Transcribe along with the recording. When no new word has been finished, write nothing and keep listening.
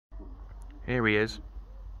Here he is.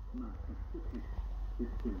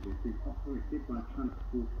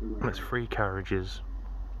 That's 3 carriages.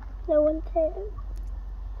 No one too.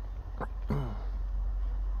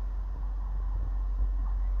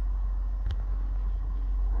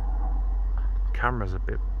 Camera's a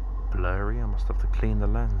bit blurry. I must have to clean the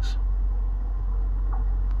lens.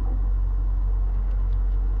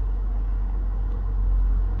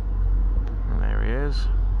 And there he is.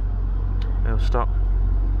 He'll stop.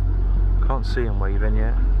 Can't see him waving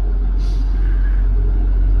yet.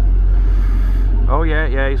 Oh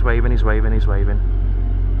yeah, he's waving, he's waving, he's waving.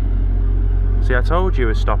 See, I told you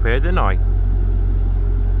to stop here, didn't I?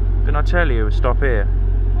 Didn't I tell you to stop here?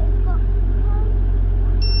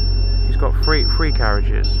 He's got three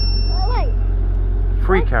carriages. Wait.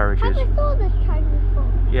 3 carriages. Have I saw this train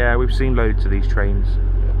before? Yeah, we've seen loads of these trains.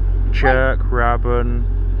 Chirk, Rabun,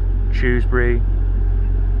 Shrewsbury,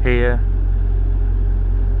 here.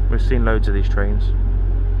 We've seen loads of these trains.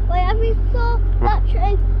 Wait, have you saw that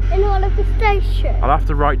train in one of the stations? I'll have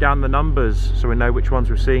to write down the numbers so we know which ones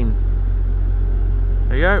we've seen.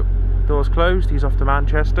 There you go. Door's closed. He's off to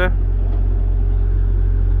Manchester.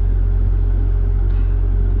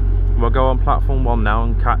 We'll go on platform 1 now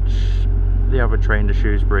and catch the other train to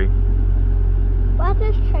Shrewsbury. Where's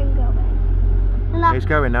this train going? He's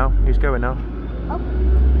going now. He's going now. Oh.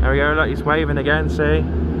 There we go. Look, he's waving again. See?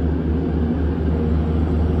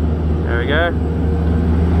 There we go.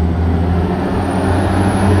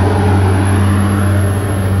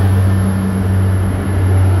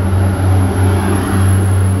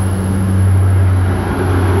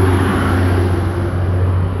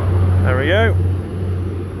 There we go.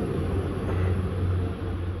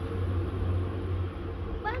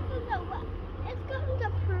 It's going to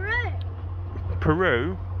Peru.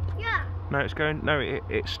 Peru? Yeah. No, it's going. No,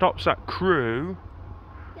 it stops at Crewe,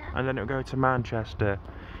 Yeah. and then it'll go to Manchester.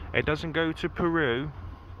 It doesn't go to Peru.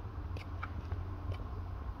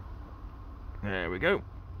 There we go.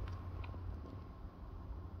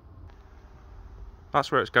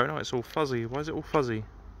 That's where it's going. Oh, it's all fuzzy. Why is it all fuzzy?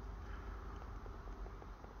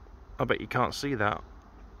 I bet you can't see that.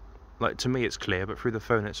 Like, to me it's clear, but through the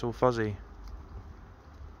phone it's all fuzzy.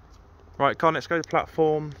 Right, come on, let's go to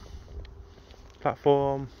platform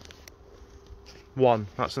 1.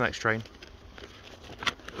 That's the next train.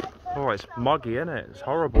 Oh, it's muggy, isn't it? It's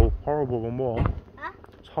horrible. Horrible and warm. Huh?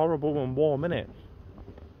 It's horrible and warm, isn't it?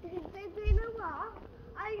 Do you know what?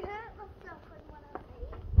 I hurt myself when I was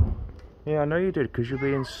eating. Yeah, I know you did, because you're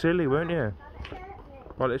being silly, weren't you?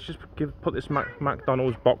 Right, let's just put this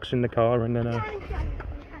McDonald's box in the car, and then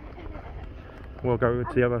we'll go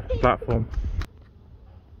to the other platform.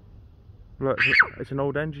 Look, it's an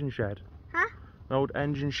old engine shed. Huh? An old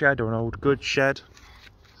engine shed, or an old goods shed.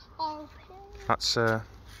 Oh, That's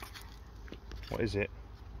what is it?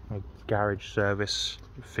 A garage service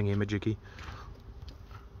thingy-majiggy.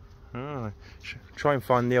 Oh, try and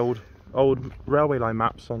find the old railway line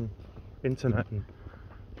maps on internet and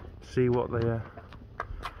see what they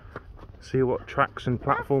see what tracks and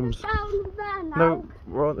platforms. down there now. No,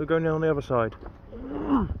 we're going on the other side.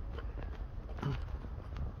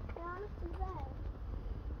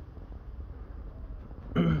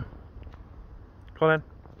 Come on then.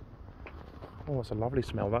 Oh, that's a lovely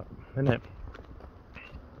smell, that, isn't it?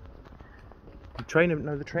 The train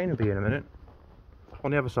will be in a minute.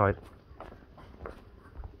 On the other side.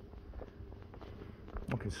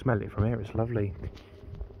 I can smell it from here. It's lovely.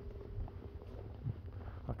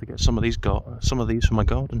 I have to get some of these for my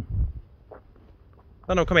garden.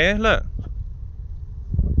 Oh no, come here, look.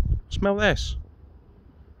 Smell this.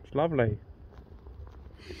 It's lovely.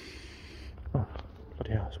 Oh,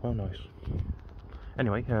 bloody hell, it smells nice.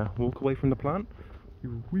 Anyway, walk away from the plant,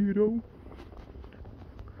 you weirdo.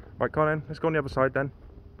 Right, come on then, let's go on the other side then.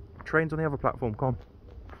 Train's on the other platform, come on.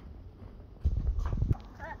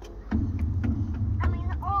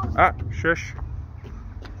 Ah, shush.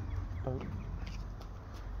 Oh.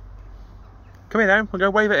 Come here then, we'll go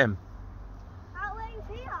wave at him. I'll wave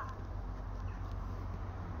here.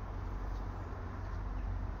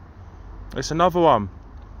 It's another one.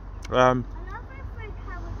 Another 3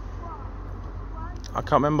 carriage one. I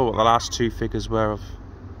can't remember what the last 2 figures were of.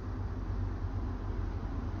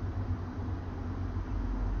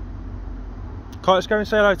 Come on, let's go and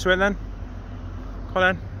say hello to it then. Come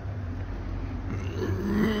on then.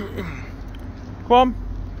 Come on.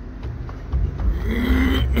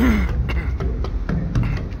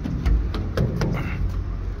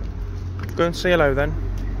 Go and say hello then.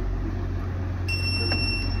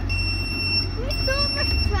 We saw this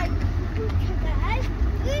train today.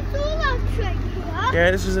 We saw that train here. Yeah,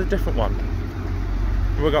 this is a different one.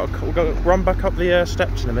 We'll run back up the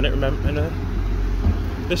steps in a minute. Remember,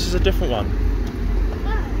 this is a different one.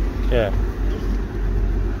 Yeah.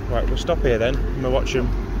 Right, we'll stop here then. And we'll watch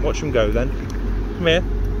them go then. Come here.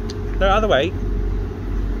 No, other way.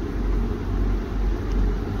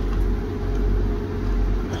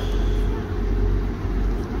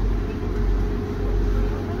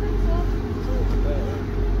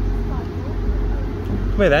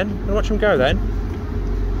 Come here then. We'll watch him go then.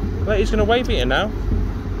 Wait, he's going to wave at you now.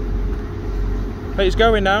 Wait, he's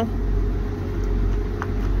going now.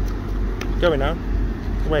 Going now.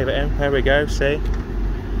 Wave at him. There we go. See.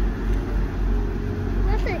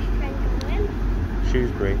 Where's this train going?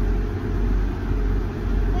 Shrewsbury.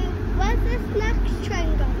 Wait, where's this next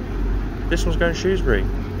train going? This one's going Shrewsbury.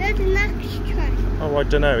 There's the next train. Oh, I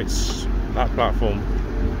don't know. It's that platform.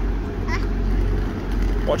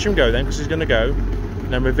 Watch him go then, because he's going to go.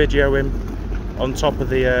 And then we'll video him on top of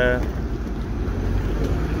the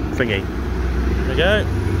thingy. There we go.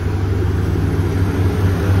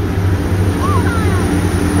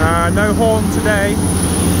 No horn today.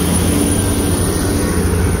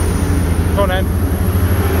 Go on then.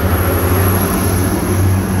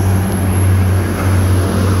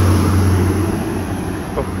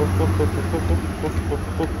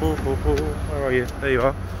 Where are you? There you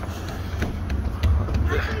are.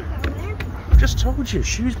 Just told you,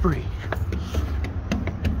 Shrewsbury.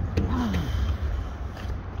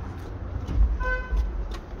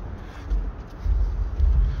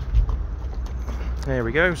 There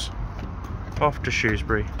he goes. Off to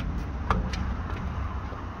Shrewsbury.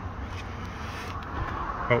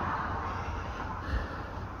 Oh.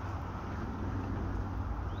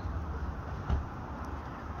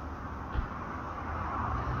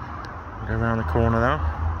 Go around the corner now.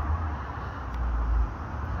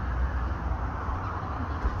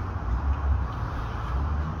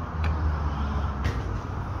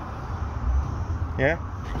 Yeah.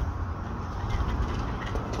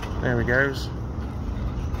 There he goes.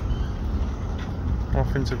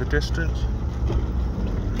 Off into the distance.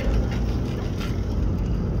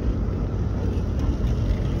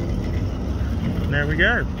 There we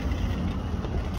go.